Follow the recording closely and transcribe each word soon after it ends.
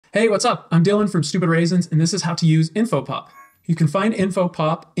Hey, what's up? I'm Dylan from Stupid Raisins, and this is how to use InfoPop. You can find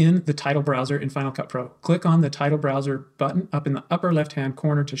InfoPop in the title browser in Final Cut Pro. Click on the title browser button up in the upper left-hand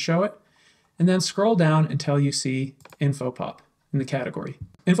corner to show it, and then scroll down until you see InfoPop in the category.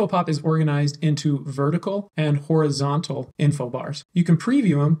 InfoPop is organized into vertical and horizontal info bars. You can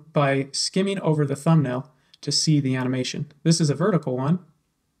preview them by skimming over the thumbnail to see the animation. This is a vertical one,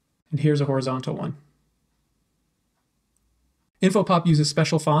 and here's a horizontal one. InfoPop uses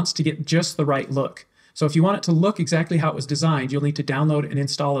special fonts to get just the right look. So if you want it to look exactly how it was designed, you'll need to download and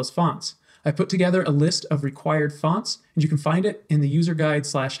install those fonts. I put together a list of required fonts, and you can find it in the user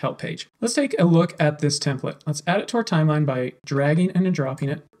guide/help page. Let's take a look at this template. Let's add it to our timeline by dragging and dropping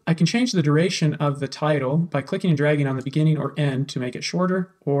it. I can change the duration of the title by clicking and dragging on the beginning or end to make it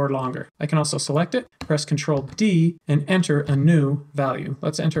shorter or longer. I can also select it, press Ctrl D, and enter a new value.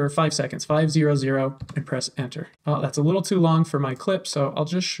 Let's enter 5 seconds, 500, and press enter. Oh, that's a little too long for my clip, so I'll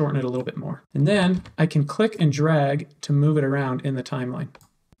just shorten it a little bit more. And then I can click and drag to move it around in the timeline.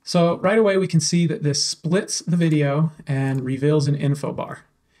 So right away we can see that this splits the video and reveals an info bar.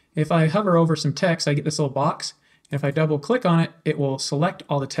 If I hover over some text, I get this little box. And if I double click on it, it will select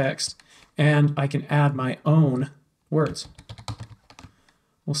all the text and I can add my own words.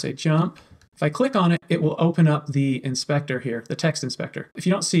 We'll say jump. If I click on it, it will open up the inspector here, the text inspector. If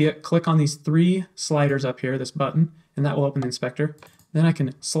you don't see it, click on these 3 sliders up here, this button, and that will open the inspector. Then I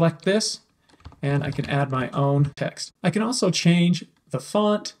can select this and I can add my own text. I can also change the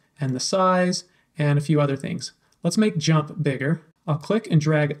font and the size and a few other things. Let's make jump bigger. I'll click and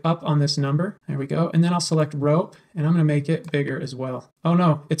drag up on this number. There we go. And then I'll select rope and I'm going to make it bigger as well. Oh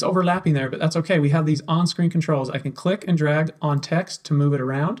no, it's overlapping there, but that's okay. We have these on-screen controls. I can click and drag on text to move it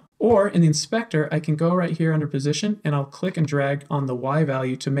around. Or in the inspector, I can go right here under position and I'll click and drag on the Y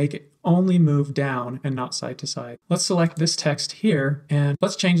value to make it only move down and not side to side. Let's select this text here and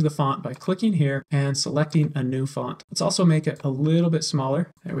let's change the font by clicking here and selecting a new font. Let's also make it a little bit smaller.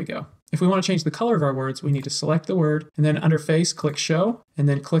 There we go. If we want to change the color of our words, we need to select the word and then under face, click show, and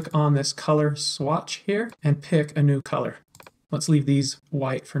then click on this color swatch here and pick a new color. Let's leave these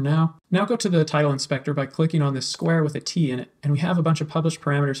white for now. Now go to the title inspector by clicking on this square with a T in it, and we have a bunch of published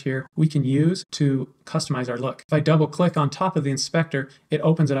parameters here we can use to customize our look. If I double click on top of the inspector, it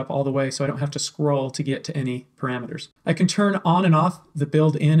opens it up all the way so I don't have to scroll to get to any parameters. I can turn on and off the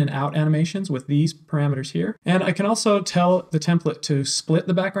build in and out animations with these parameters here, and I can also tell the template to split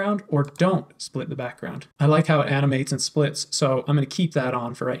the background or don't split the background. I like how it animates and splits, so I'm going to keep that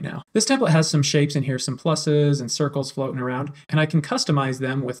on for right now. This template has some shapes in here, some pluses and circles floating around, and I can customize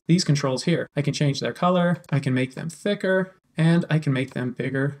them with these controls here. I can change their color, I can make them thicker, and I can make them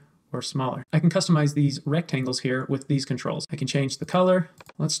bigger or smaller. I can customize these rectangles here with these controls. I can change the color.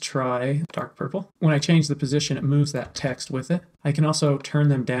 Let's try dark purple. When I change the position, it moves that text with it. I can also turn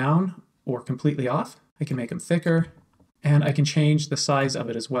them down or completely off. I can make them thicker, and I can change the size of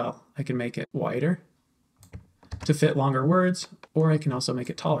it as well. I can make it wider to fit longer words, or I can also make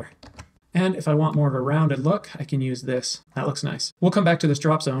it taller. And if I want more of a rounded look, I can use this. That looks nice. We'll come back to this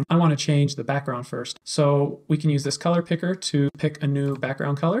drop zone. I want to change the background first. So we can use this color picker to pick a new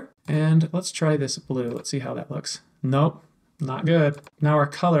background color. And let's try this blue. Let's see how that looks. Nope, not good. Now our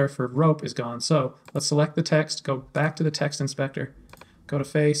color for rope is gone. So let's select the text, go back to the text inspector, go to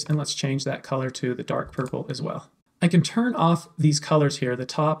face, and let's change that color to the dark purple as well. I can turn off these colors here, the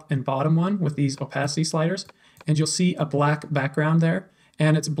top and bottom one with these opacity sliders, and you'll see a black background there.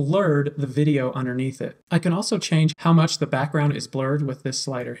 And it's blurred the video underneath it. I can also change how much the background is blurred with this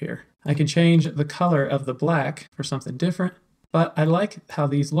slider here. I can change the color of the black for something different, but I like how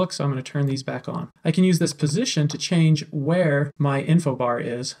these look, so I'm going to turn these back on. I can use this position to change where my info bar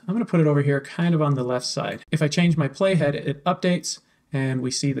is. I'm going to put it over here kind of on the left side. If I change my playhead, it updates and we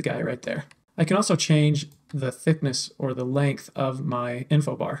see the guy right there. I can also change the thickness or the length of my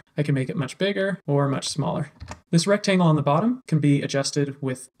info bar. I can make it much bigger or much smaller. This rectangle on the bottom can be adjusted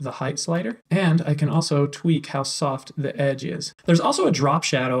with the height slider, and I can also tweak how soft the edge is. There's also a drop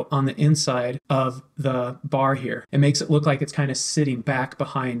shadow on the inside of the bar here. It makes it look like it's kind of sitting back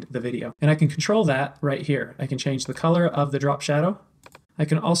behind the video. And I can control that right here. I can change the color of the drop shadow. I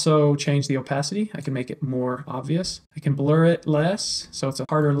can also change the opacity. I can make it more obvious. I can blur it less, so it's a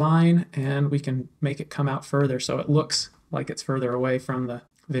harder line, and we can make it come out further so it looks like it's further away from the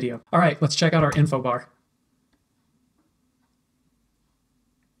video. All right, let's check out our info bar.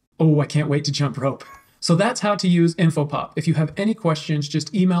 Oh, I can't wait to jump rope. So that's how to use InfoPop. If you have any questions,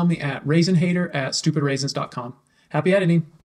 just email me at raisinhater@stupidraisins.com. Happy editing.